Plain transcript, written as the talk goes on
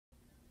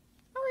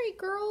right,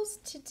 girls,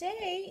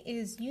 today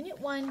is Unit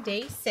 1,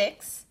 Day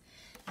 6,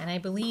 and I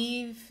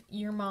believe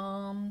your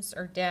moms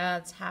or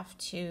dads have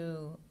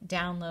to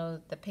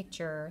download the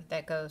picture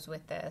that goes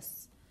with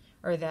this,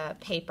 or the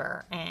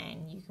paper,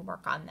 and you can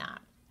work on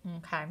that,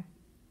 okay?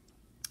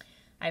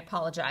 I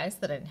apologize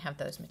that I didn't have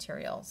those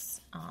materials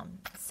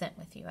sent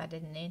with you. I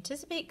didn't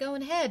anticipate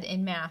going ahead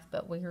in math,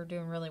 but we were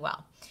doing really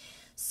well.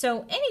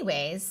 So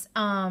anyways,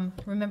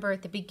 remember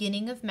at the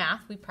beginning of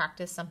math, we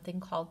practiced something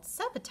called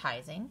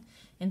subitizing.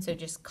 And so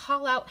just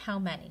call out how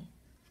many,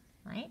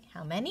 right?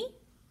 How many?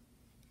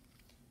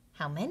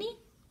 How many?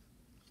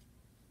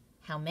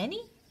 How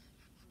many?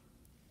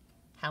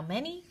 How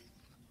many?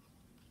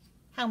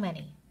 How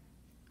many?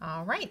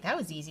 All right, that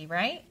was easy,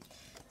 right?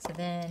 So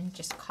then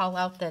just call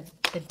out the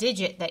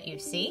digit that you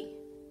see.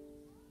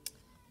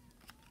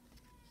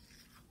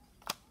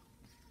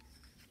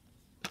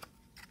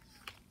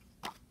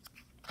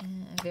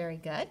 Very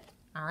good.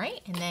 All right,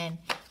 and then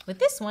with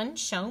this one,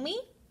 show me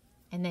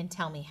and then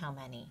tell me how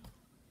many.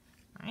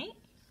 All right.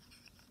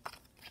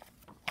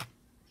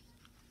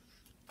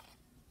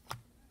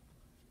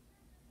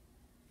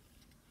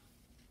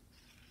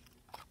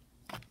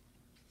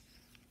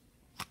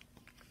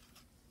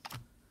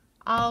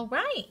 All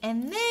right,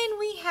 and then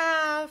we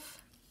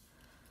have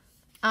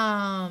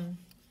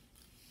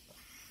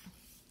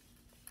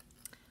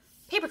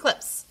paper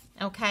clips.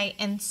 Okay,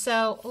 and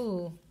so,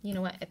 ooh, you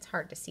know what? It's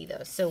hard to see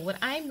those. So what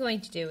I'm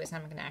going to do is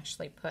I'm going to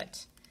actually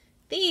put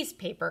these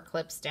paper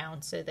clips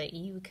down so that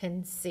you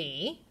can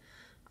see.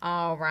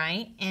 All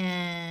right,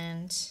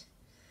 and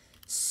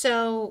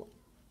so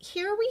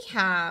here we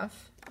have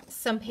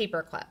some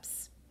paper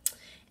clips.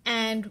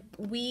 And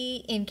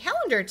in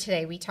calendar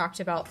today, we talked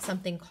about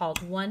something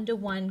called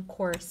one-to-one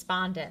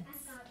correspondence.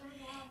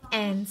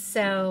 And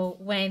so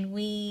when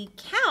we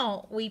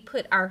count, we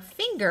put our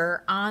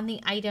finger on the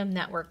item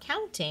that we're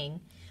counting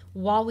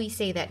while we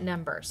say that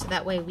number. So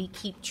that way we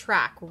keep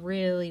track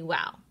really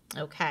well,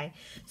 okay?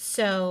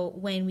 So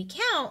when we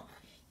count,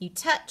 you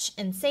touch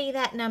and say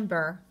that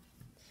number,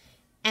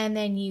 and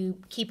then you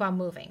keep on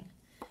moving.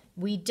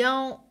 We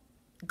don't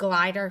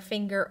glide our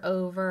finger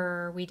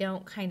over. We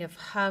don't kind of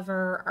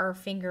hover our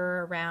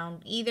finger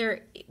around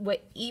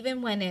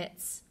even when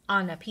it's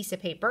on a piece of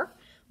paper.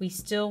 We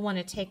still want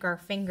to take our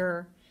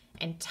finger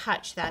and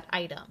touch that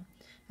item,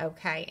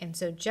 okay? And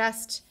so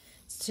just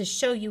to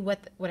show you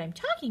what I'm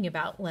talking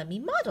about, let me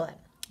model it,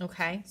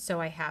 okay? So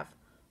I have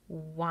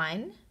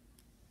 1,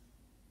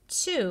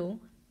 2,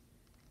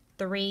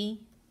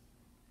 3,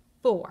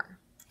 4.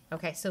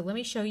 Okay, so let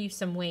me show you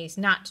some ways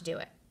not to do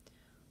it.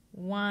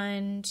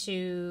 1,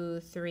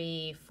 2,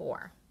 3,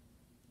 4.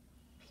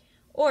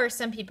 Or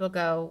some people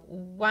go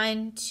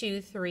 1,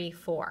 2, 3,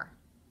 4.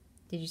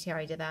 Did you see how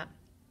I did that?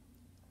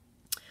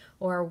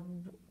 Or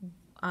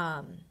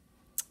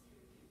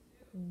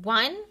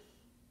 1,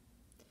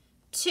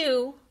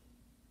 2,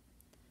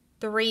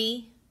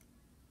 3,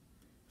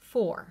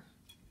 4.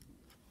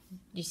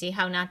 You see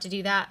how not to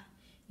do that?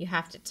 You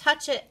have to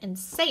touch it and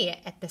say it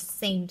at the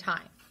same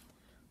time.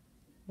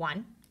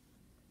 1,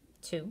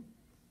 2,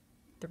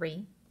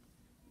 3,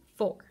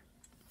 4.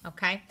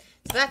 Okay,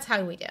 so that's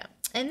how we do it.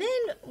 And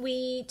then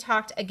we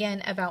talked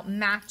again about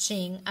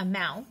matching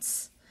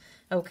amounts.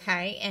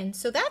 Okay, and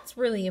so that's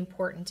really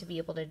important to be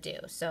able to do.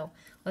 So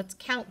let's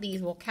count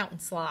these. We'll count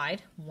and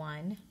slide.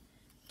 1,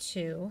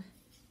 2,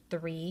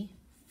 3,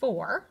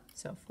 4.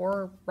 So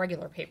 4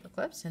 regular paper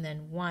clips, and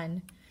then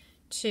 1,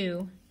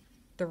 2,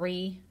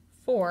 3,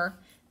 4.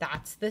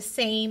 That's the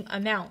same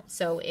amount.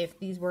 So if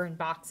these were in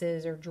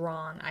boxes or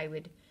drawn, I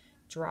would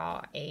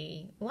draw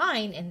a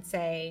line and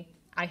say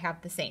I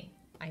have the same.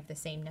 I have the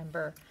same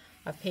number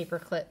of paper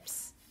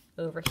clips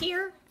over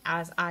here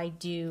as I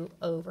do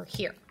over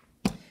here.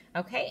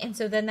 Okay, and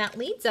so then that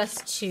leads us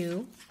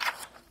to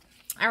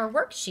our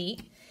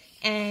worksheet,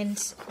 and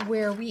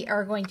where we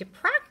are going to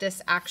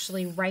practice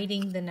actually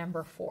writing the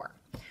number 4.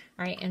 All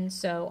right, and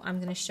so I'm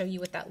going to show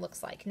you what that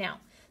looks like. Now,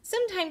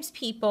 sometimes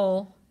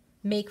people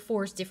make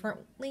 4s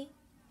differently,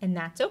 and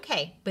that's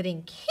okay. But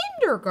in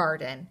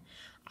kindergarten,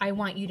 I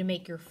want you to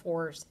make your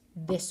 4s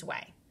this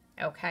way,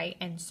 okay?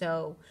 And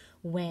so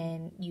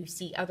when you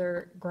see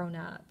other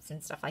grown-ups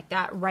and stuff like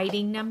that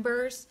writing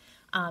numbers,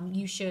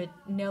 you should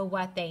know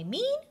what they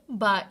mean,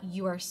 but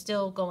you are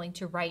still going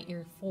to write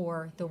your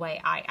 4 the way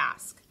I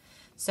ask.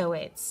 So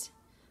it's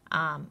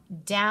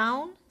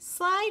down,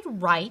 slide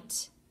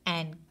right,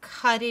 and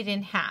cut it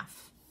in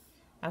half.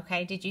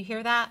 Okay, did you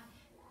hear that?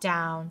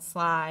 Down,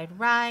 slide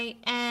right,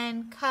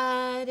 and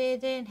cut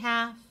it in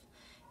half.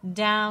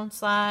 Down,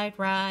 slide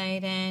right,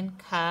 and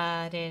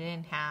cut it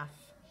in half.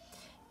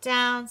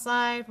 Down,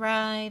 slide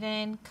right,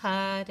 and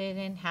cut it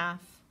in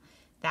half.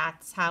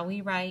 That's how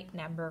we write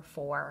number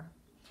 4.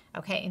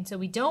 Okay, and so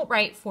we don't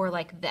write 4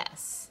 like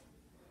this.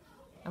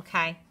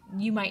 Okay,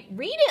 you might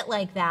read it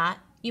like that.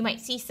 You might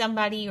see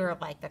somebody, or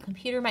like the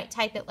computer might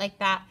type it like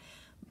that,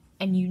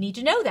 and you need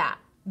to know that.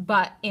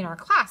 But in our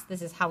class,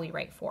 this is how we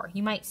write 4.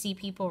 You might see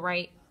people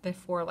write the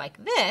 4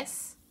 like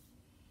this,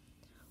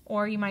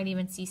 or you might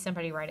even see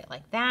somebody write it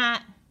like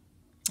that.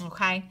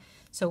 Okay,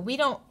 So we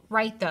don't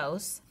write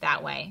those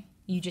that way.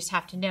 You just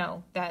have to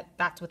know that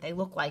that's what they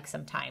look like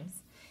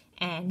sometimes.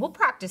 And we'll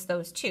practice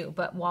those too.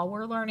 But while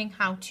we're learning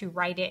how to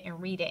write it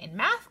and read it in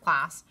math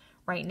class,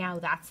 right now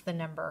that's the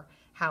number,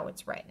 how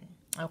it's written.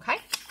 Okay?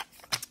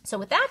 So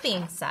with that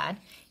being said,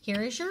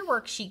 here is your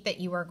worksheet that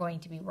you are going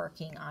to be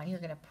working on. You're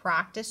going to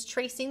practice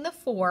tracing the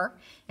 4,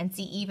 and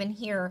see, even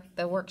here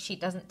the worksheet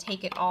doesn't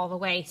take it all the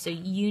way, so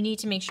you need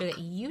to make sure that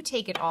you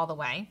take it all the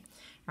way.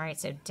 All right,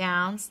 so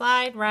down,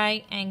 slide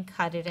right, and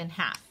cut it in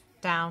half.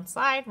 Down,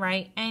 slide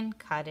right, and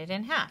cut it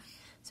in half.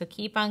 So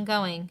keep on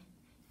going,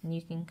 and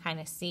you can kind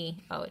of see,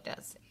 oh, it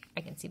does.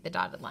 I can see the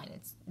dotted line.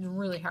 It's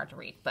really hard to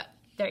read, but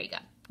there you go.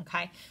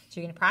 Okay, so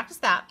you're going to practice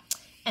that,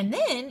 and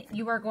then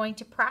you are going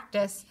to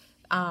practice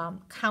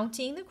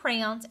counting the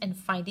crayons and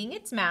finding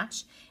its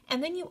match.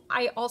 And then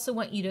I also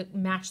want you to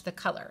match the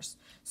colors.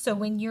 So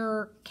when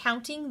you're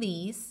counting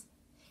these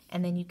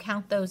and then you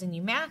count those and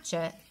you match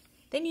it,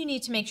 then you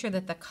need to make sure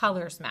that the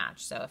colors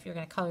match. So if you're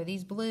going to color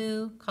these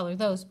blue, color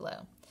those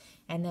blue.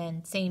 And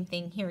then same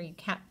thing here, you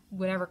count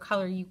whatever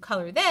color you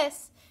color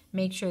this,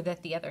 make sure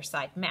that the other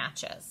side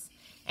matches.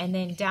 And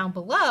then down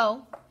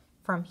below,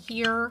 from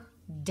here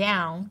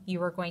down,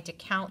 you are going to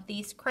count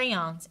these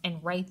crayons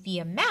and write the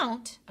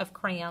amount of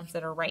crayons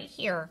that are right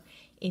here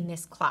in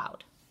this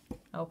cloud.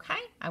 Okay,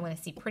 I want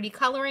to see pretty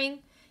coloring,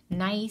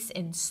 nice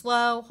and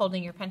slow,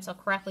 holding your pencil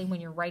correctly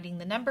when you're writing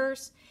the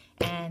numbers,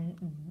 and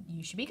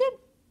you should be good.